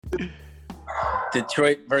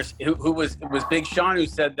Detroit versus who was Big Sean who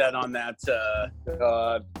said that on that.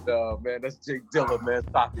 No, man, that's Jake Dilla, man.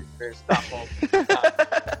 Stop it, man. Stop.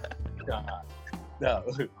 God. No,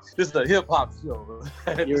 this is a hip hop show.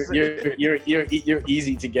 You're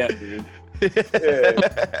easy to get, dude. Hey,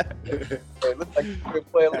 looks like we're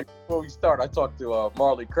playing like before we start. I talked to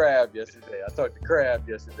Marley Crab yesterday.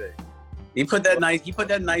 He put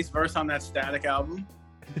that nice verse on that Static album.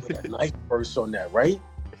 He put a nice verse on that, right?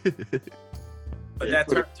 But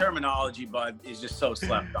that terminology, Bud, is just so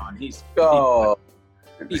slept on. He's so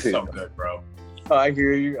good, bro. I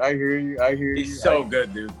hear you. He's so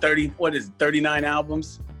good, dude. 39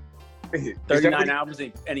 albums? 39 albums,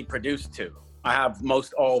 and he produced 2. I have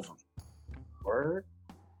most all of them. Word?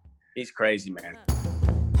 He's crazy, man.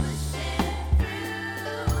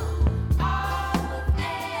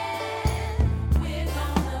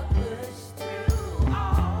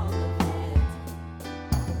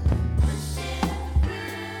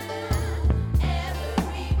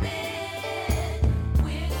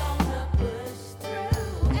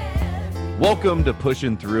 Welcome to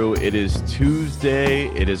Pushing Through. It is Tuesday.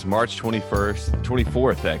 It is March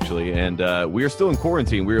 24th, actually, and we are still in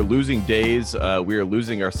quarantine. We are losing days. We are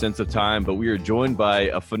losing our sense of time, but we are joined by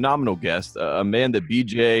a phenomenal guest, a man that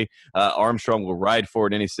BJ Armstrong will ride for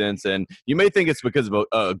in any sense. And you may think it's because of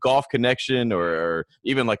a golf connection or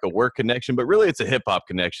even like a work connection, but really it's a hip-hop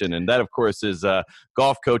connection. And that, of course, is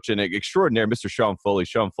golf coach and extraordinaire, Mr. Sean Foley.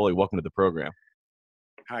 Sean Foley, welcome to the program.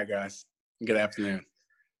 Hi, guys. Good afternoon.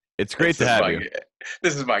 It's great to have you.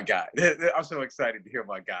 This is my guy. I'm so excited to hear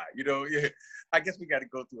my guy. You know, I guess we got to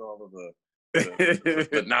go through all of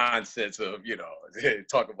the nonsense of,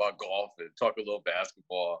 talk about golf and talk a little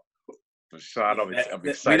basketball. But Sean, I'm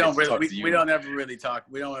excited to talk to you. We don't ever really talk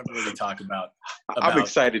about. I'm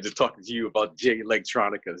excited to talk to you about Jay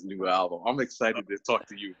Electronica's new album. I'm excited to talk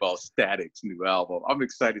to you about Static's new album. I'm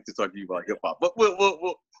excited to talk to you about hip hop. But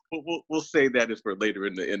we'll say that is for later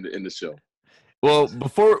in the show. Well,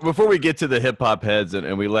 before we get to the hip hop heads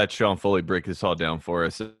and we let Sean Foley break this all down for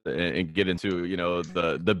us and get into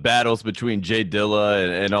the battles between Jay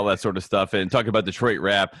Dilla and all that sort of stuff and talk about Detroit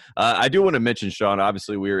rap, I do want to mention, Sean.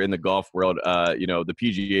 Obviously, we are in the golf world. The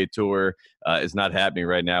PGA Tour is not happening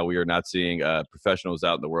right now. We are not seeing professionals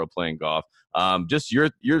out in the world playing golf. Just your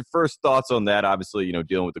first thoughts on that. Obviously,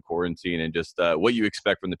 dealing with the quarantine and just what you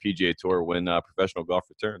expect from the PGA Tour when professional golf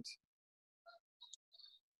returns.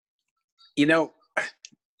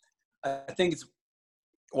 I think it's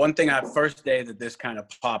one thing. First day that this kind of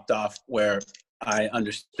popped off, where I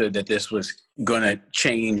understood that this was going to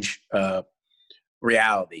change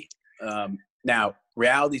reality. Now,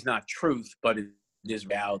 reality is not truth, but it is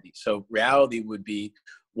reality. So reality would be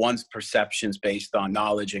one's perceptions based on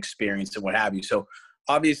knowledge, experience, and what have you. So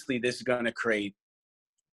obviously, this is going to create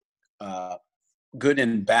good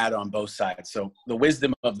and bad on both sides. So the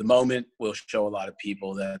wisdom of the moment will show a lot of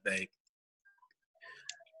people that they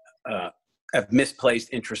have misplaced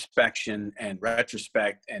introspection and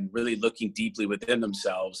retrospect and really looking deeply within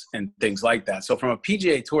themselves and things like that. So from a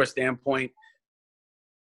PGA Tour standpoint,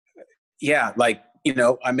 I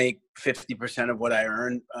make 50% of what I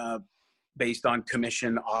earn based on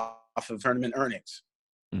commission off of tournament earnings.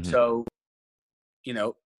 Mm-hmm. So,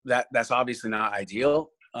 that's obviously not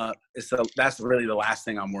ideal. That's really the last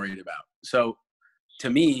thing I'm worried about. So to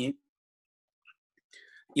me,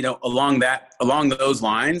 along those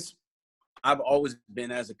lines, I've always been,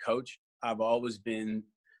 as a coach,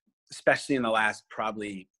 especially in the last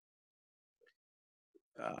probably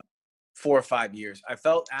 4 or 5 years, I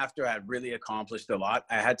felt after I had really accomplished a lot,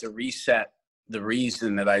 I had to reset the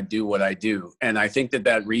reason that I do what I do. And I think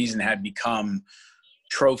that reason had become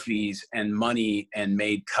trophies and money and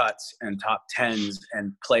made cuts and top 10s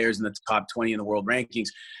and players in the top 20 in the world rankings.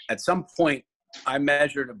 At some point, I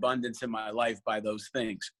measured abundance in my life by those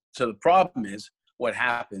things. So the problem is, what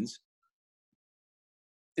happens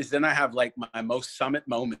is then I have like my most summit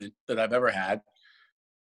moment that I've ever had.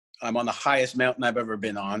 I'm on the highest mountain I've ever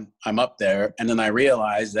been on. I'm up there. And then I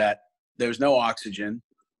realize that there's no oxygen.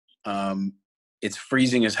 It's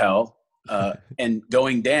freezing as hell. And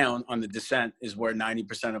going down on the descent is where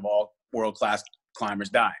 90% of all world-class climbers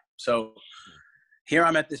die. So here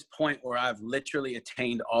I'm at this point where I've literally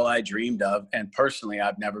attained all I dreamed of. And personally,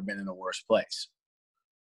 I've never been in a worse place.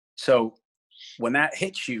 So when that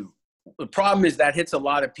hits you, the problem is that hits a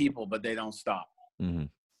lot of people, but they don't stop. Mm-hmm.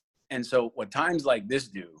 And so what times like this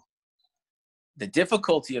do, the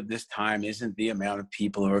difficulty of this time isn't the amount of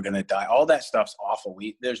people who are going to die. All that stuff's awful.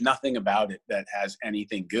 There's nothing about it that has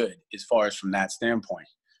anything good as far as from that standpoint.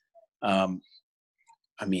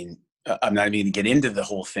 I'm not even going to get into the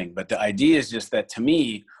whole thing, but the idea is just that to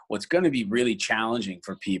me, what's going to be really challenging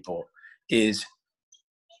for people is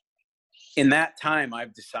in that time,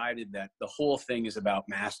 I've decided that the whole thing is about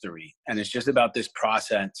mastery. And it's just about this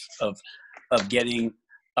process of getting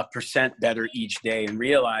a % better each day and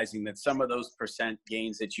realizing that some of those %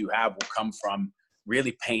 gains that you have will come from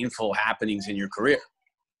really painful happenings in your career.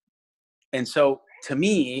 And so to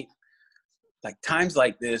me, like times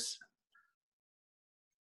like this,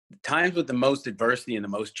 times with the most adversity and the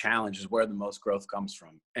most challenge is where the most growth comes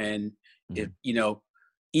from. And if, you know,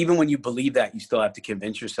 even when you believe that, you still have to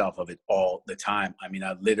convince yourself of it all the time. I mean,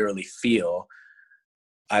 I literally feel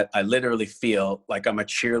like I'm a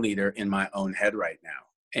cheerleader in my own head right now.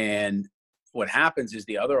 And what happens is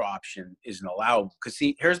the other option isn't allowed. Because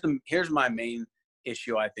see, here's my main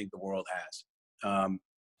issue I think the world has.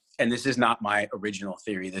 And this is not my original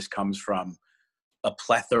theory. This comes from a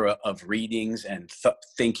plethora of readings and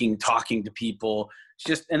thinking, talking to people. It's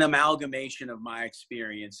just an amalgamation of my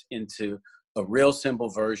experience into a real simple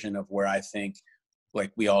version of where I think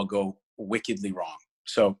like we all go wickedly wrong.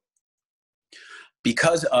 So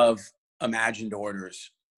because of imagined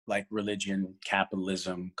orders like religion,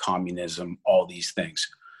 capitalism, communism, all these things,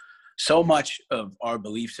 so much of our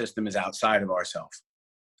belief system is outside of ourselves.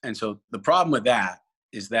 And so the problem with that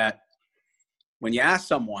is that when you ask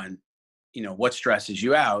someone, you know, what stresses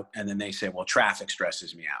you out? And then they say, well, traffic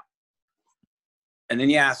stresses me out. And then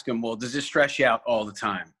you ask them, well, does this stress you out all the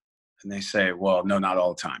time? And they say, well, no, not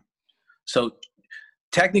all the time. So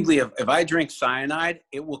technically, if I drink cyanide,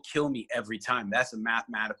 it will kill me every time. That's a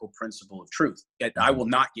mathematical principle of truth. I will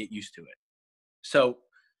not get used to it. So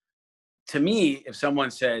to me, if someone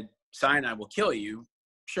said cyanide will kill you,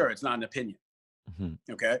 sure, it's not an opinion.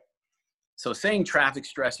 Okay. So saying traffic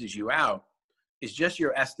stresses you out is just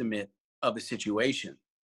your estimate of the situation.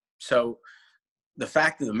 So the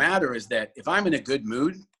fact of the matter is that if I'm in a good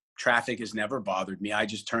mood, traffic has never bothered me. I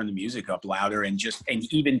just turn the music up louder and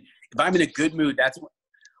even if I'm in a good mood, that's what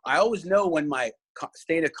I always know when my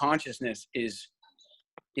state of consciousness is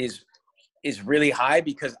really high,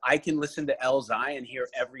 because I can listen to El Zai and hear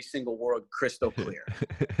every single word crystal clear.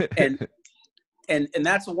 and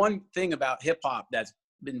that's one thing about hip hop that's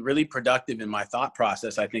been really productive in my thought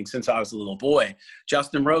process, I think, since I was a little boy.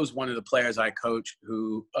 Justin Rose, one of the players I coach,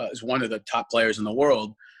 who is one of the top players in the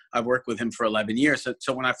world. I've worked with him for 11 years.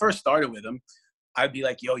 So when I first started with him, I'd be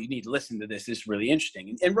like, yo, you need to listen to this. This is really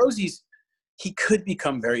interesting. And Rosie's, he could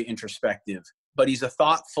become very introspective, but he's a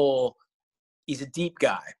deep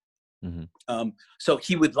guy. So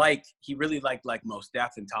he really liked like Mos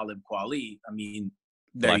Def and Talib Kweli. I mean,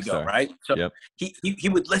 there you go, right? So he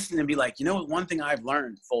would listen and be like, you know, one thing I've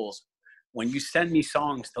learned, Foles, when you send me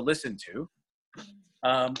songs to listen to,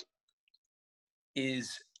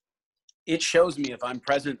 is it shows me if I'm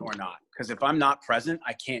present or not. Because if I'm not present,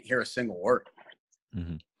 I can't hear a single word.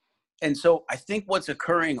 And so I think what's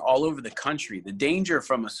occurring all over the country, the danger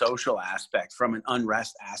from a social aspect, from an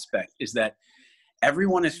unrest aspect, is that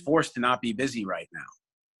everyone is forced to not be busy right now.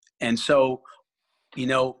 And so, you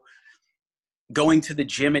know, going to the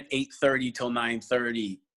gym at 8:30 till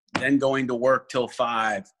 9:30, then going to work till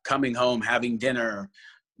 5, coming home, having dinner,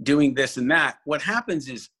 doing this and that. What happens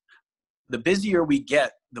is the busier we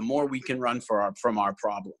get, the more we can run from our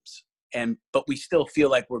problems. But we still feel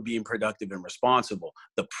like we're being productive and responsible.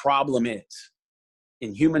 The problem is,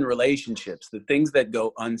 in human relationships, the things that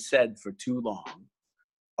go unsaid for too long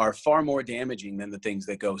are far more damaging than the things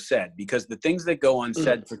that go said. Because the things that go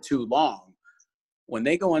unsaid for too long, when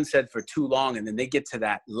they go unsaid for too long and then they get to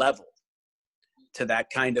that level, to that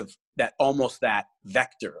kind of, that almost that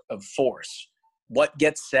vector of force, what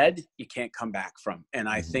gets said, you can't come back from. And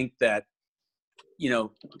I think that, you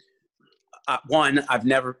know, one, I've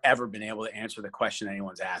never ever been able to answer the question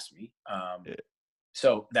anyone's asked me.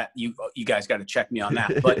 So that you guys got to check me on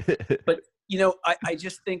that. But you know, I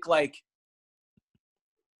just think, like,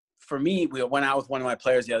 for me, we went out with one of my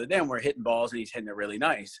players the other day and we're hitting balls and he's hitting it really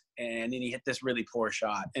nice. And then he hit this really poor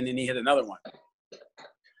shot. And then he hit another one.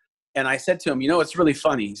 And I said to him, you know, it's really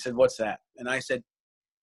funny. He said, what's that? And I said,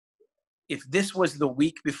 if this was the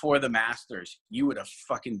week before the Masters, you would have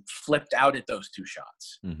fucking flipped out at those two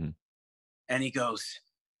shots. And he goes,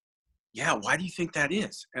 yeah, why do you think that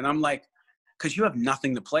is? And I'm like, because you have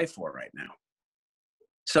nothing to play for right now.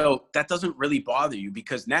 So that doesn't really bother you,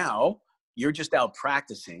 because now you're just out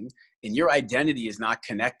practicing and your identity is not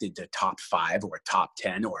connected to top 5 or top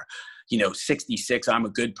 10 or, you know, 66, I'm a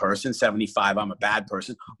good person, 75, I'm a bad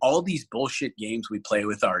person. All these bullshit games we play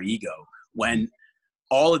with our ego, when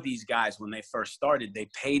all of these guys, when they first started, they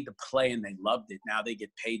paid to play and they loved it. Now they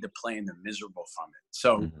get paid to play and they're miserable from it.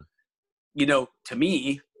 So, you know, to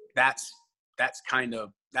me, that's kind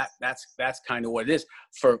of what it is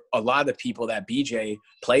for a lot of the people that BJ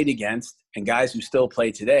played against and guys who still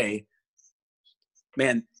play today.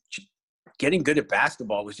 Man, getting good at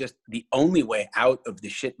basketball was just the only way out of the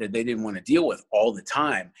shit that they didn't want to deal with all the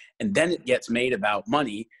time. And then it gets made about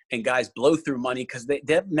money, and guys blow through money because they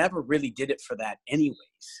never really did it for that anyways.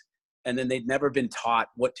 And then they'd never been taught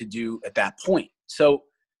what to do at that point. So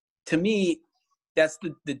to me, that's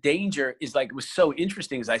the danger. Is like, it was so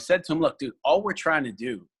interesting, as I said to him, look, dude, all we're trying to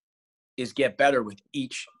do is get better with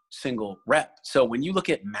each single rep. So when you look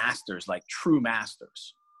at masters, like true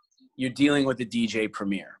masters, you're dealing with a DJ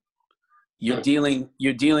Premier. You're dealing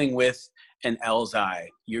with an Elzai.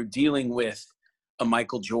 You're dealing with a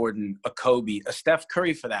Michael Jordan, a Kobe, a Steph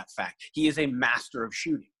Curry for that fact. He is a master of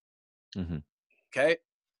shooting. Mm-hmm. Okay?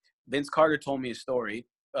 Vince Carter told me a story.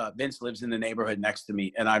 Vince lives in the neighborhood next to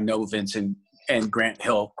me, and I know Vince and Grant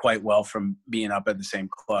Hill quite well from being up at the same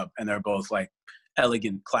club, and they're both like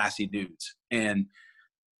elegant, classy dudes. And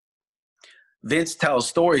Vince tells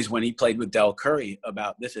stories when he played with Del Curry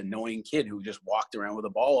about this annoying kid who just walked around with a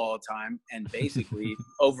ball all the time, and basically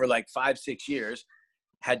over like 5-6 years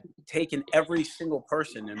had taken every single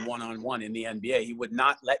person in one-on-one in the NBA. He would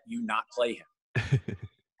not let you not play him.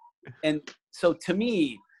 And so to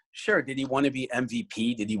me, sure, did he want to be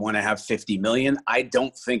MVP? Did he want to have 50 million? I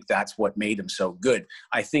don't think that's what made him so good.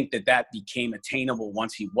 I think that became attainable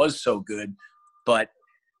once he was so good, but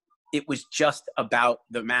it was just about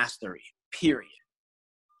the mastery, period.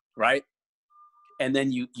 Right? And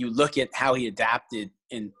then you look at how he adapted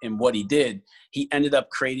in what he did. He ended up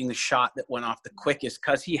creating the shot that went off the quickest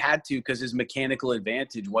because he had to, because his mechanical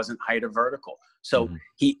advantage wasn't height or vertical. So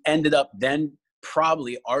he ended up then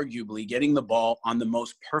probably arguably getting the ball on the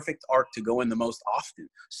most perfect arc to go in the most often.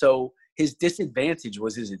 So his disadvantage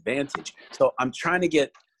was his advantage. So I'm trying to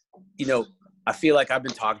get, I feel like I've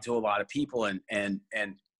been talking to a lot of people and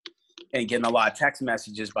getting a lot of text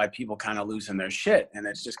messages by people kind of losing their shit. And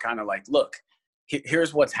it's just kind of like, look,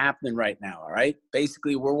 here's what's happening right now. All right.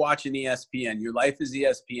 Basically, we're watching ESPN. Your life is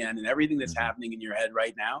ESPN, and everything that's happening in your head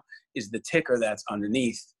right now is the ticker that's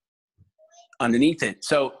underneath it.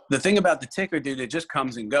 So the thing about the ticker, dude, it just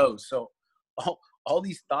comes and goes. So all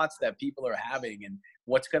these thoughts that people are having and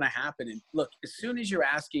what's going to happen. And look, as soon as you're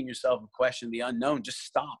asking yourself a question, the unknown, just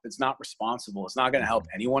stop. It's not responsible. It's not going to help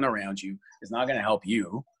anyone around you. It's not going to help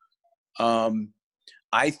you.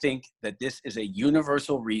 I think that this is a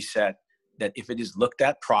universal reset that, if it is looked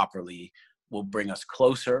at properly, will bring us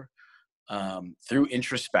closer through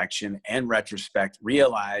introspection and retrospect.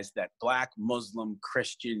 Realize that Black, Muslim,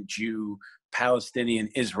 Christian, Jew, Palestinian,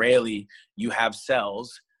 Israeli, you have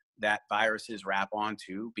cells that viruses wrap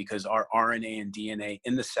onto, because our RNA and DNA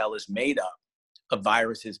in the cell is made up of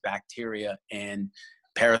viruses, bacteria, and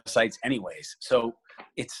parasites anyways. So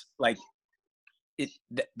it's like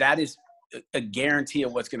that is a guarantee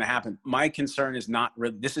of what's going to happen. My concern is not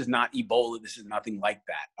this is not Ebola. This is nothing like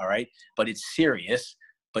that. All right. But it's serious.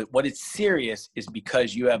 But what it's serious is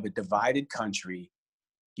because you have a divided country.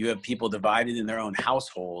 You have people divided in their own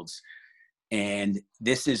households. And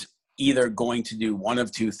this is either going to do one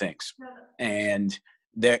of two things. And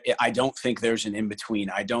I don't think there's an in-between.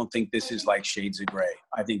 I don't think this is like shades of gray.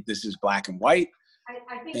 I think this is black and white.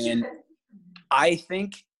 And I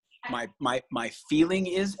think my feeling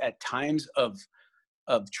is, at times of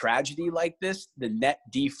tragedy like this, the net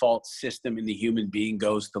default system in the human being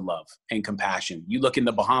goes to love and compassion. You look in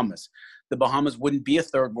the Bahamas. The Bahamas wouldn't be a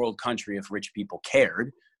third world country if rich people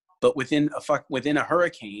cared. But within a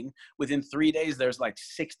hurricane, within 3 days, there's like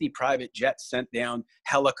 60 private jets sent down,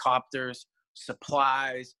 helicopters,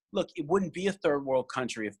 supplies. Look, it wouldn't be a third world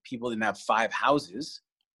country if people didn't have 5 houses.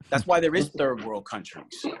 That's why there is third world countries.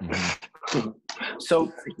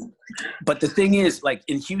 So, but the thing is, like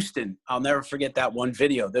in Houston, I'll never forget that one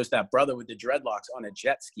video. There's that brother with the dreadlocks on a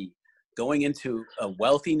jet ski going into a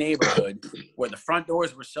wealthy neighborhood where the front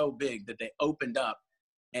doors were so big that they opened up.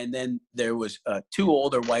 And then there was 2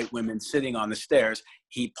 older white women sitting on the stairs.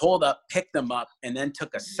 He pulled up, picked them up, and then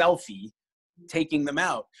took a selfie taking them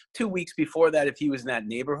out. 2 weeks before that, if he was in that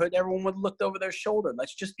neighborhood, everyone would have looked over their shoulder.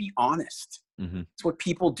 Let's just be honest. It's what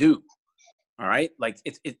people do. All right? Like,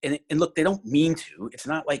 and look, they don't mean to. It's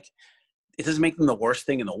not like, it doesn't make them the worst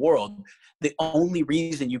thing in the world. The only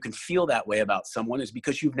reason you can feel that way about someone is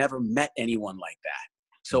because you've never met anyone like that.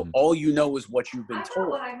 So all you know is what you've been told.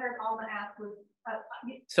 What I heard Alma ask was,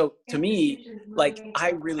 so to me, like,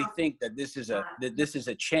 I really think that this is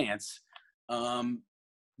a chance.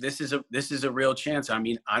 This is a real chance. I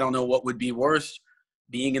mean, I don't know what would be worse,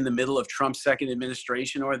 being in the middle of Trump's second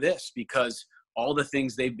administration or this, because all the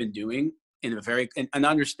things they've been doing in a very, and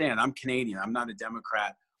understand, I'm Canadian. I'm not a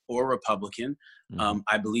Democrat or Republican.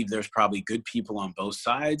 I believe there's probably good people on both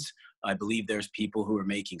sides. I believe there's people who are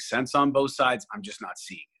making sense on both sides. I'm just not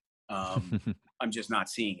seeing it. I'm just not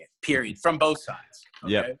seeing it, period, from both sides.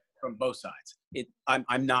 Okay? Yep. From both sides.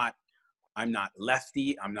 I'm not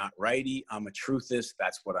lefty. I'm not righty. I'm a truthist.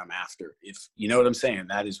 That's what I'm after. If you know what I'm saying,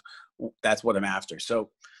 that's what I'm after. So,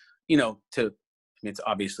 it's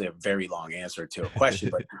obviously a very long answer to a question,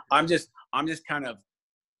 but I'm just kind of,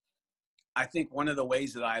 I think one of the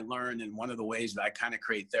ways that I learn and one of the ways that I kind of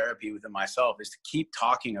create therapy within myself is to keep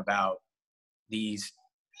talking about these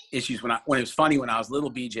issues. When it was funny, when I was little,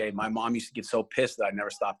 BJ, my mom used to get so pissed that I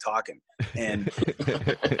never stopped talking. And,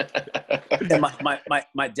 and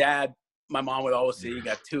my dad, my mom would always say, you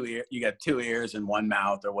got two ears and one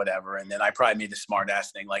mouth or whatever. And then I probably made the smart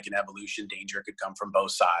ass thing, like in evolution, danger could come from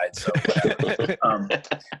both sides. So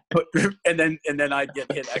whatever. And then I'd get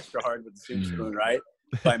hit extra hard with the soup spoon, right?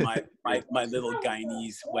 By my little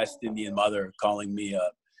Guyanese West Indian mother calling me a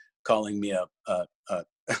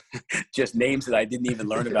just names that I didn't even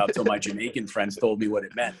learn about until my Jamaican friends told me what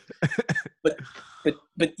it meant. But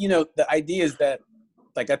the idea is that,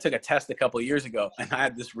 like, I took a test a couple of years ago and I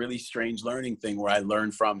had this really strange learning thing where I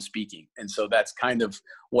learned from speaking. And so that's kind of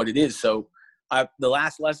what it is. So the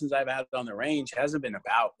last lessons I've had on the range hasn't been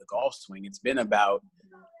about the golf swing. It's been about,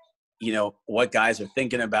 what guys are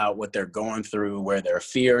thinking about, what they're going through, where their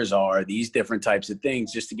fears are, these different types of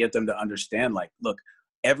things, just to get them to understand, like, look,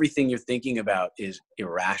 everything you're thinking about is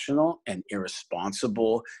irrational and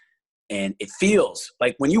irresponsible. And it feels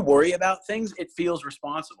like when you worry about things, it feels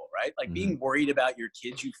responsible, right? Like being worried about your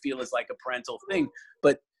kids, you feel is like a parental thing.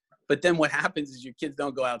 But then what happens is your kids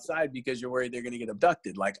don't go outside because you're worried they're going to get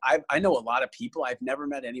abducted. Like I know a lot of people. I've never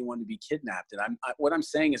met anyone to be kidnapped. And what I'm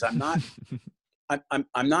saying is I'm not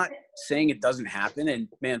saying it doesn't happen. And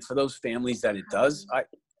man, for those families that it does,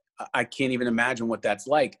 I can't even imagine what that's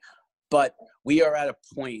like. But we are at a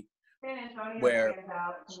point where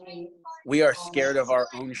we are scared of our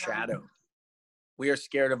own shadow. We are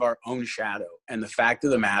scared of our own shadow. And the fact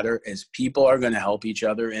of the matter is people are going to help each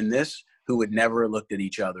other in this who would never have looked at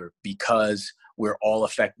each other because we're all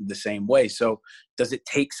affected the same way. So does it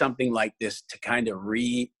take something like this to kind of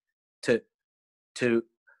to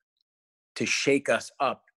shake us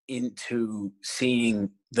up into seeing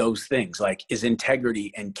those things? Like, is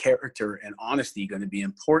integrity and character and honesty going to be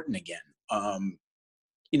important again?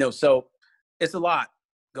 So it's a lot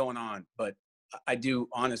going on, but I do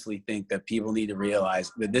honestly think that people need to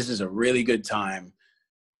realize that this is a really good time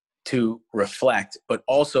to reflect, but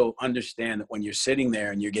also understand that when you're sitting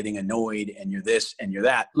there and you're getting annoyed and you're this and you're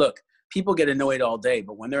that, look, people get annoyed all day,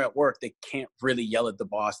 but when they're at work, they can't really yell at the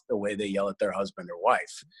boss the way they yell at their husband or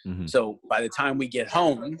wife. So by the time we get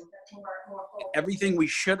home, everything we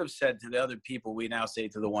should have said to the other people, we now say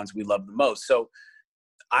to the ones we love the most. So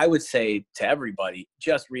I would say to everybody,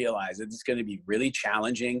 just realize that it's going to be really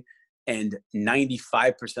challenging. And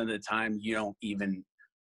 95% of the time, you don't even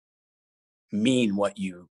mean what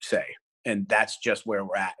you say. And that's just where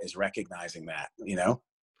we're at, is recognizing that,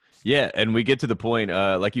 Yeah, and we get to the point,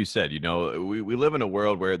 like you said, we live in a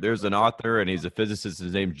world where there's an author and he's a physicist.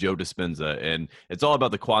 His name's Joe Dispenza, and it's all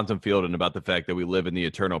about the quantum field and about the fact that we live in the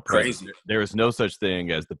eternal present. Crazy. There is no such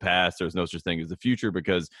thing as the past. There's no such thing as the future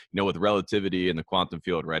because, with relativity and the quantum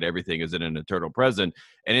field, right, everything is in an eternal present.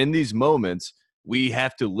 And in these moments, we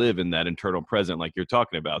have to live in that internal present like you're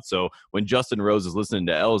talking about. So when Justin Rose is listening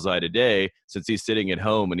to Elzhi today, since he's sitting at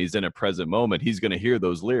home and he's in a present moment, he's going to hear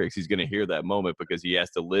those lyrics. He's going to hear that moment because he has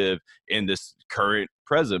to live in this current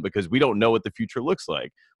present, because we don't know what the future looks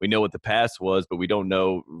like. We know what the past was, but we don't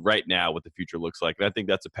know right now what the future looks like. And I think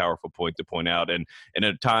that's a powerful point to point out. And at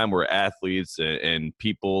a time where athletes and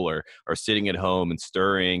people are sitting at home and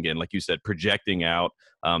stirring and, like you said, projecting out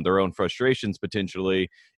their own frustrations potentially,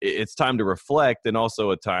 it's time to reflect, and also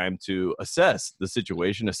a time to assess the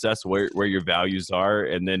situation, assess where your values are,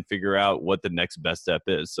 and then figure out what the next best step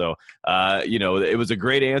is. So, it was a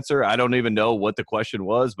great answer. I don't even know what the question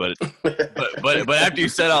was, but after you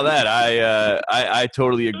said all that, I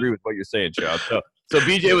totally agree with what you're saying, Charles. So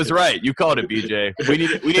BJ was right. You called it, BJ. We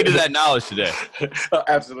needed that knowledge today.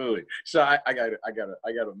 Absolutely. So I got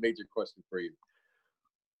a major question for you.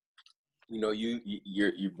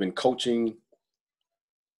 You've been coaching,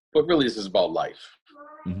 but really this is about life.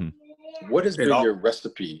 What has been your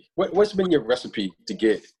recipe? What's been your recipe to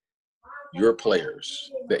get your players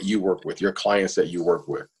that you work with, your clients that you work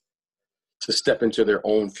with, to step into their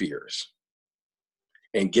own fears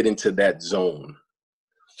and get into that zone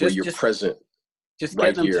where you're present just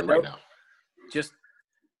right here and right now? Just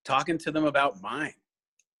talking to them about mine,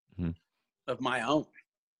 of my own,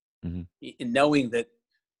 and knowing that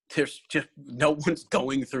there's just no one's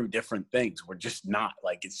going through different things. We're just not.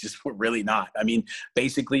 Like, it's just, we're really not. I mean,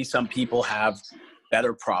 basically, some people have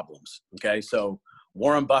better problems. Okay. So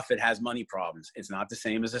Warren Buffett has money problems. It's not the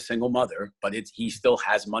same as a single mother, but he still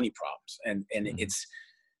has money problems. And it's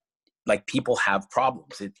like, people have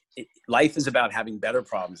problems. Life is about having better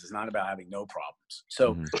problems. It's not about having no problems.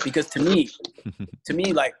 So, because to me,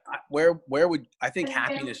 like, where would I think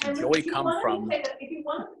happiness and joy come from?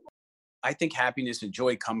 I think happiness and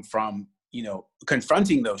joy come from, you know,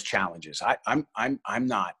 confronting those challenges. I'm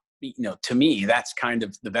not, you know, to me, that's kind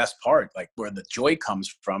of the best part. Like, where the joy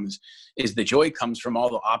comes from is the joy comes from all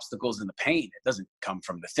the obstacles and the pain. It doesn't come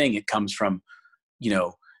from the thing. It comes from, you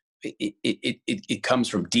know, it comes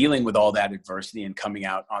from dealing with all that adversity and coming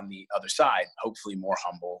out on the other side, hopefully more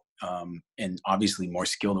humble, and obviously more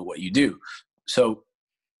skilled at what you do. So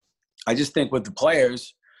I just think with the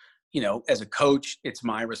players, you know, as a coach, it's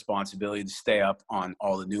my responsibility to stay up on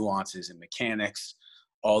all the nuances and mechanics,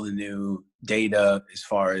 all the new data as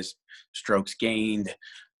far as strokes gained,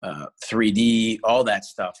 3D, all that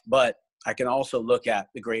stuff. But I can also look at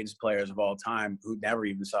the greatest players of all time who never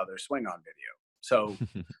even saw their swing on video. So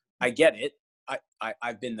I get it.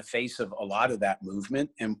 I've been the face of a lot of that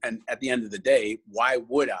movement. And at the end of the day, why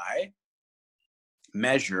would I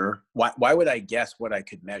measure? Why would I guess what I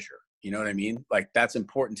could measure? You know what I mean? Like, that's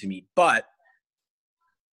important to me. But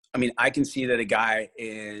I mean, I can see that a guy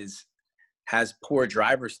has poor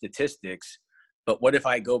driver statistics, but what if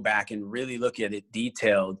I go back and really look at it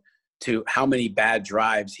detailed to how many bad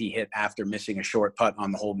drives he hit after missing a short putt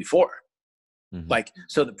on the hole before? Like,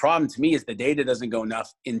 so the problem to me is the data doesn't go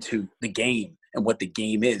enough into the game and what the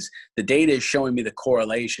game is. The data is showing me the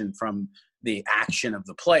correlation from the action of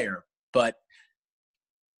the player. But,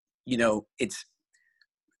 you know, it's,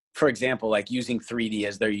 for example, like using 3D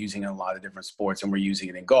as they're using in a lot of different sports, and we're using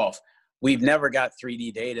it in golf. We've never got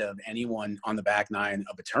 3D data of anyone on the back nine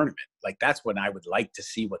of a tournament. Like, that's what I would like to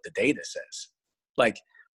see, what the data says. Like,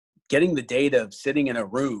 getting the data of sitting in a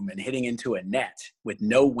room and hitting into a net with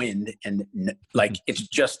no wind and like, it's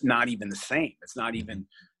just not even the same. It's not even,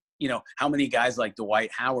 you know, how many guys like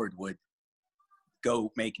Dwight Howard would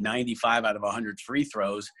go make 95 out of 100 free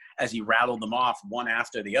throws as he rattled them off one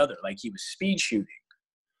after the other, like he was speed shooting.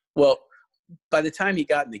 Well, by the time he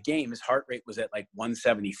got in the game, his heart rate was at like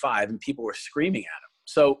 175 and people were screaming at him.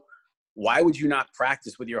 So why would you not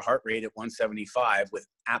practice with your heart rate at 175 with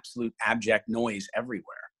absolute abject noise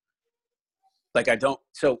everywhere? Like, I don't,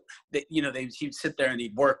 so, you know, he'd sit there and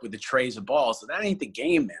he'd work with the trays of balls. So that ain't the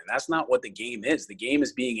game, man. That's not what the game is. The game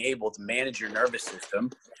is being able to manage your nervous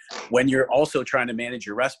system when you're also trying to manage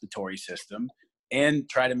your respiratory system and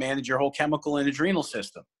try to manage your whole chemical and adrenal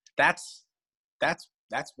system. That's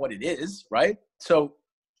what it is, right? So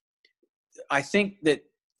I think that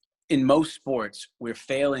in most sports, we're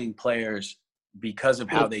failing players because of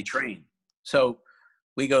how they train. So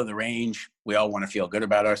we go to the range. We all want to feel good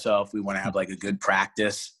about ourselves. We want to have like a good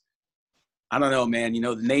practice. I don't know, man. You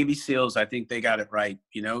know, the Navy SEALs, I think they got it right.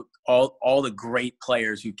 You know, all the great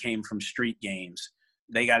players who came from street games,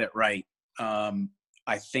 they got it right.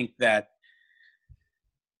 I think that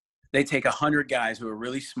they take 100 guys who are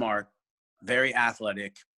really smart, very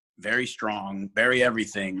athletic, very strong, very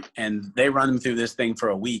everything, and they run them through this thing for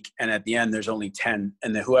a week. And at the end, there's only 10,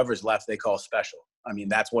 and then whoever's left, they call special. I mean,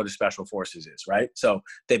 that's what a special forces is, right? So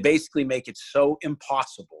they basically make it so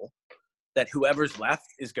impossible that whoever's left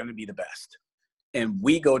is going to be the best. And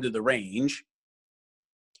we go to the range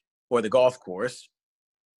or the golf course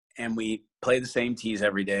and we play the same tees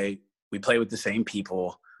every day. We play with the same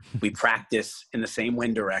people. We practice in the same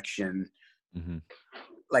wind direction.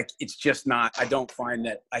 Like, it's just not, I don't find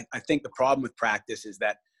that, I think the problem with practice is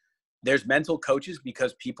that there's mental coaches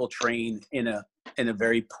because people train in a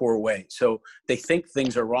very poor way. So they think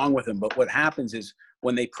things are wrong with them. But what happens is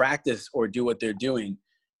when they practice or do what they're doing,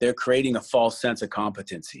 they're creating a false sense of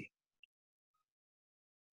competency.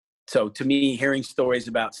 So to me, hearing stories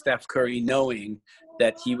about Steph Curry knowing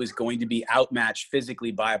that he was going to be outmatched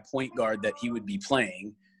physically by a point guard that he would be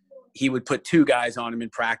playing, he would put 2 guys on him in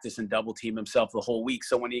practice and double team himself the whole week.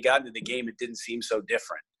 So when he got into the game, it didn't seem so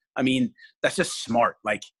different. I mean, that's just smart.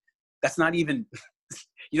 Like, that's not even,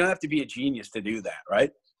 you don't have to be a genius to do that,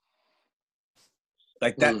 right?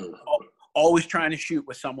 Like that, always trying to shoot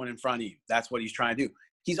with someone in front of you. That's what he's trying to do.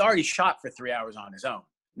 He's already shot for 3 hours on his own.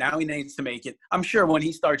 Now he needs to make it. I'm sure when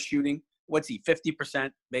he starts shooting, what's he, 50%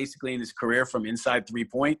 basically in his career from inside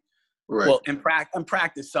 3-point? Right. Well, in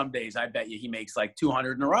practice, some days I bet you he makes like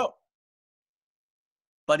 200 in a row.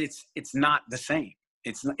 But it's not the same.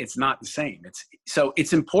 It's not the same. So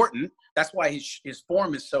it's important. That's why his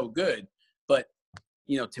form is so good. But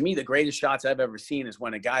to me, the greatest shots I've ever seen is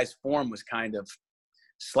when a guy's form was kind of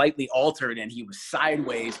slightly altered and he was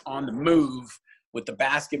sideways on the move with the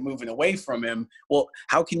basket moving away from him. Well,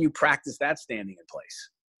 how can you practice that standing in place?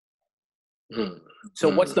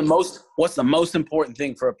 So what's the most important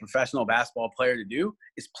thing for a professional basketball player to do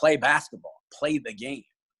is play basketball, play the game.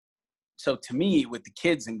 So to me, with the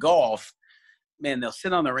kids in golf, man, they'll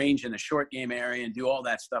sit on the range in the short game area and do all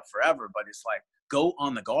that stuff forever, but it's like, go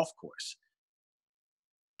on the golf course.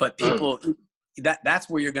 But people, that's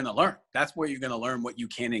where you're going to learn. That's where you're going to learn what you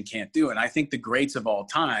can and can't do. And I think the greats of all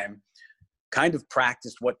time kind of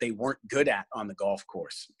practiced what they weren't good at on the golf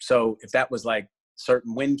course. So if that was like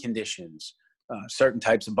certain wind conditions, certain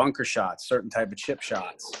types of bunker shots, certain type of chip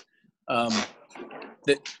shots, the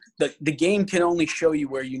game can only show you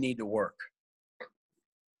where you need to work.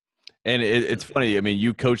 And it's funny. I mean,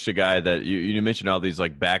 you coached a guy that you mentioned all these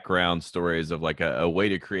like background stories of like a way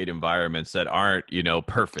to create environments that aren't,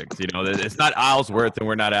 perfect. It's not Islesworth and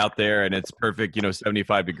we're not out there and it's perfect,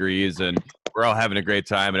 75 degrees and we're all having a great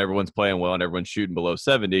time and everyone's playing well and everyone's shooting below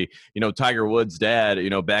 70. Tiger Woods' dad,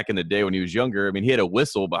 back in the day when he was younger, I mean, he had a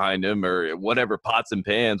whistle behind him or whatever, pots and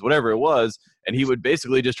pans, whatever it was. And he would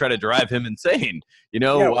basically just try to drive him insane,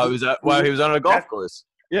 while he was on a golf course.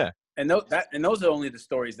 Yeah. And those are only the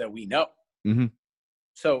stories that we know. Mm-hmm.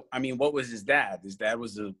 So, I mean, what was his dad? His dad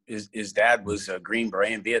was a Green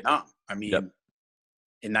Beret in Vietnam. I mean,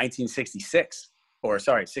 in 1966 or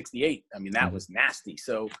 68. I mean, that was nasty.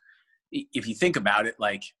 So if you think about it,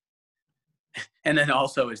 like, and then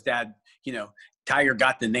also his dad, Tiger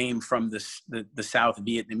got the name from the South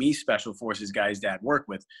Vietnamese Special Forces guys dad worked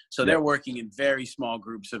with. So they're working in very small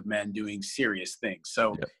groups of men doing serious things.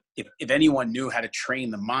 So if anyone knew how to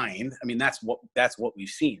train the mind, I mean, that's what we've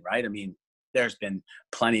seen, right? I mean, there's been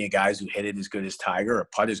plenty of guys who hit it as good as Tiger, or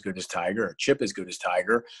putt as good as Tiger, or chip as good as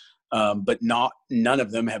Tiger. But none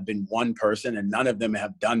of them have been one person, and none of them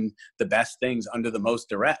have done the best things under the most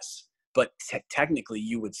duress. But technically,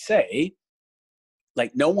 you would say,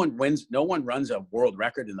 like, no one runs a world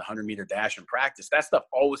record in the 100-meter dash in practice. That stuff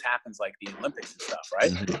always happens like the Olympics and stuff,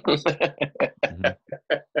 right?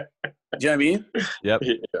 Do you know what I mean? Yep.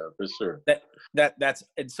 Yeah, for sure.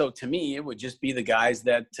 And so to me, it would just be the guys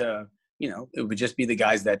that, it would just be the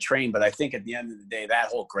guys that train. But I think at the end of the day, that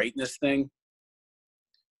whole greatness thing,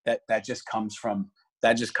 that just comes from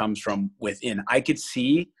within. I could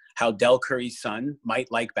see how Del Curry's son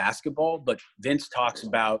might like basketball, but Vince talks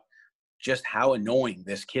about just how annoying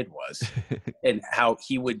this kid was and how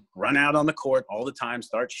he would run out on the court all the time,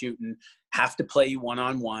 start shooting, have to play you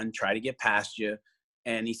one-on-one, try to get past you.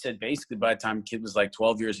 And he said basically by the time the kid was like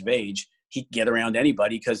 12 years of age, he could get around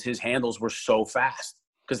anybody because his handles were so fast,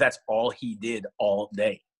 because that's all he did all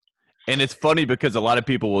day. And it's funny because a lot of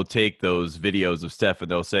people will take those videos of Steph and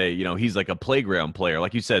they'll say, he's like a playground player.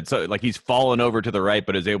 Like you said, so like he's fallen over to the right,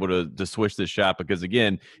 but is able to switch the shot because,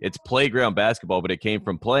 again, it's playground basketball, but it came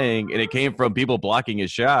from playing and it came from people blocking his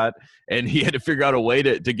shot. And he had to figure out a way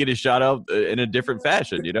to get his shot out in a different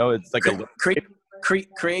fashion. It's like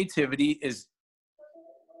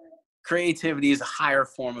creativity is a higher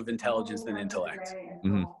form of intelligence than intellect.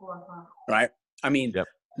 Mm-hmm. Right? I mean,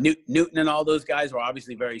 Newton and all those guys were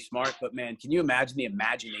obviously very smart, but man, can you imagine the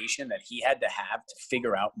imagination that he had to have to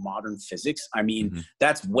figure out modern physics? I mean,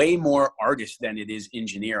 that's way more artist than it is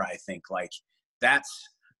engineer, I think. Like, that's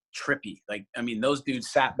trippy. Like, I mean, those dudes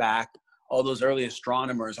sat back, all those early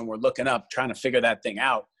astronomers, and were looking up, trying to figure that thing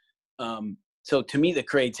out. So to me, the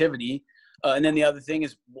creativity, and then the other thing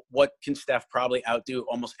is, what can Steph probably outdo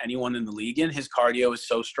almost anyone in the league in? His cardio is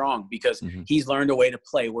so strong because he's learned a way to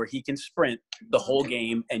play where he can sprint the whole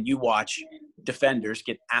game, and you watch defenders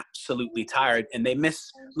get absolutely tired and they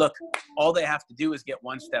miss. Look, all they have to do is get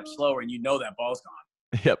one step slower and that ball's gone.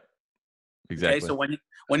 Yep. Exactly. Okay, so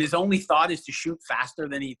when his only thought is to shoot faster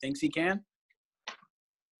than he thinks he can,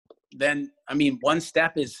 then, I mean, one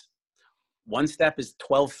step is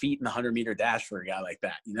 12 feet in the 100-meter dash for a guy like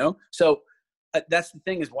that, So that's the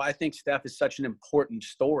thing, is why I think Steph is such an important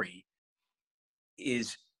story,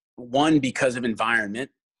 is one, because of environment.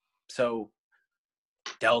 So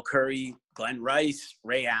Del Curry, Glenn Rice,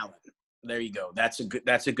 Ray Allen, there you go. That's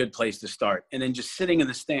a good place to start. And then just sitting in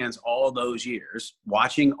the stands all those years,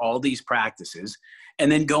 watching all these practices, and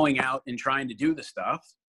then going out and trying to do the stuff,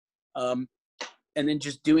 and then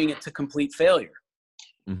just doing it to complete failure.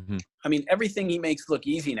 I mean, everything he makes look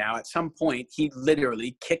easy now, at some point, he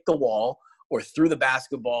literally kicked the wall or threw the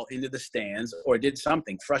basketball into the stands or did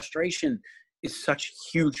something. Frustration is such a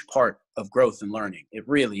huge part of growth and learning. It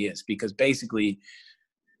really is, because basically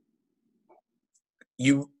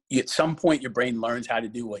you at some point, your brain learns how to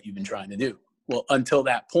do what you've been trying to do, Well, until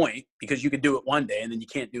that point, because you could do it one day and then you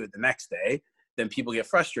can't do it the next day, then people get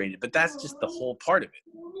frustrated. But that's just the whole part of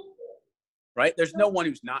it, right? There's no one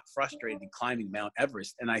who's not frustrated climbing Mount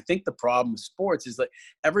Everest. And I think the problem with sports is like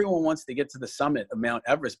everyone wants to get to the summit of Mount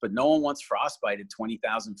Everest, but no one wants frostbite at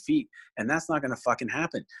 20,000 feet. And that's not going to fucking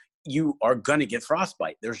happen. You are going to get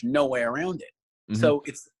frostbite. There's no way around it. Mm-hmm. So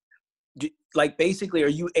it's like, basically, are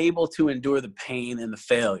you able to endure the pain and the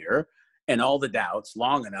failure and all the doubts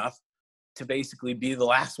long enough to basically be the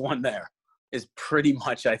last one there? Is pretty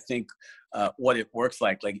much, I think, what it works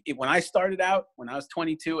like. Like when I started out, when I was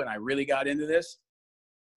 22 and I really got into this,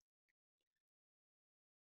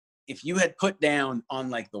 if you had put down on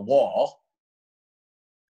like the wall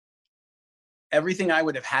everything I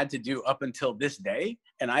would have had to do up until this day,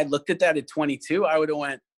 and I looked at that at 22, I would have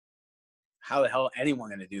went, how the hell is anyone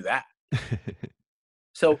going to do that?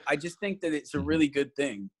 So I just think that it's a really good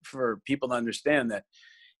thing for people to understand that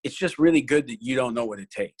it's just really good that you don't know what it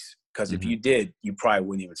takes. Because if you did, you probably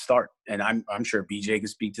wouldn't even start. And I'm sure BJ could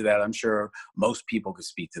speak to that. I'm sure most people could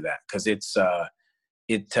speak to that, because it's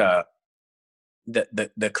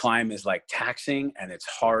the climb is like taxing and it's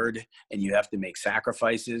hard and you have to make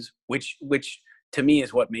sacrifices, which to me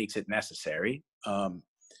is what makes it necessary.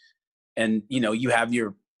 And you know, you have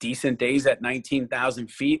your decent days at 19,000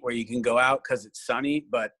 feet where you can go out because it's sunny,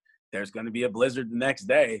 but there's going to be a blizzard the next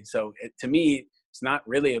day. So to me, it's not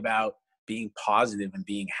really about being positive and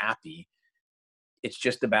being happy. It's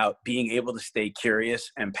just about being able to stay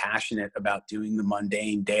curious and passionate about doing the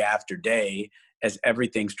mundane day after day, as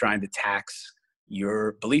everything's trying to tax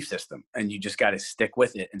your belief system. And you just got to stick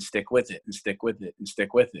with it and stick with it and stick with it and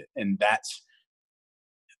stick with it. And that's,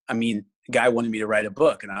 I mean, the guy wanted me to write a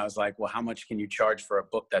book, and I was like, well, how much can you charge for a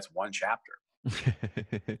book that's one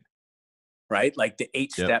chapter? Right? Like the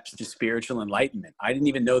 8 steps to spiritual enlightenment. I didn't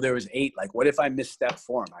even know there was 8. Like, what if I missed step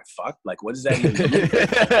 4? Am I fucked? Like, what does that even mean?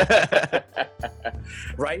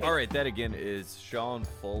 Right? All right. That again is Sean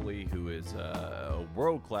Foley, who is a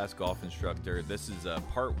world-class golf instructor. This is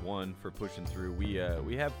part 1 for Pushing Through. We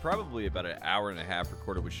have probably about an hour and a half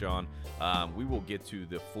recorded with Sean. We will get to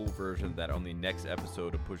the full version of that on the next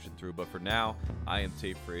episode of Pushing Through. But for now, I am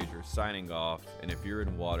Tate Frazier signing off. And if you're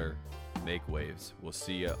in water, make waves. We'll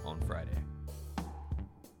see you on Friday.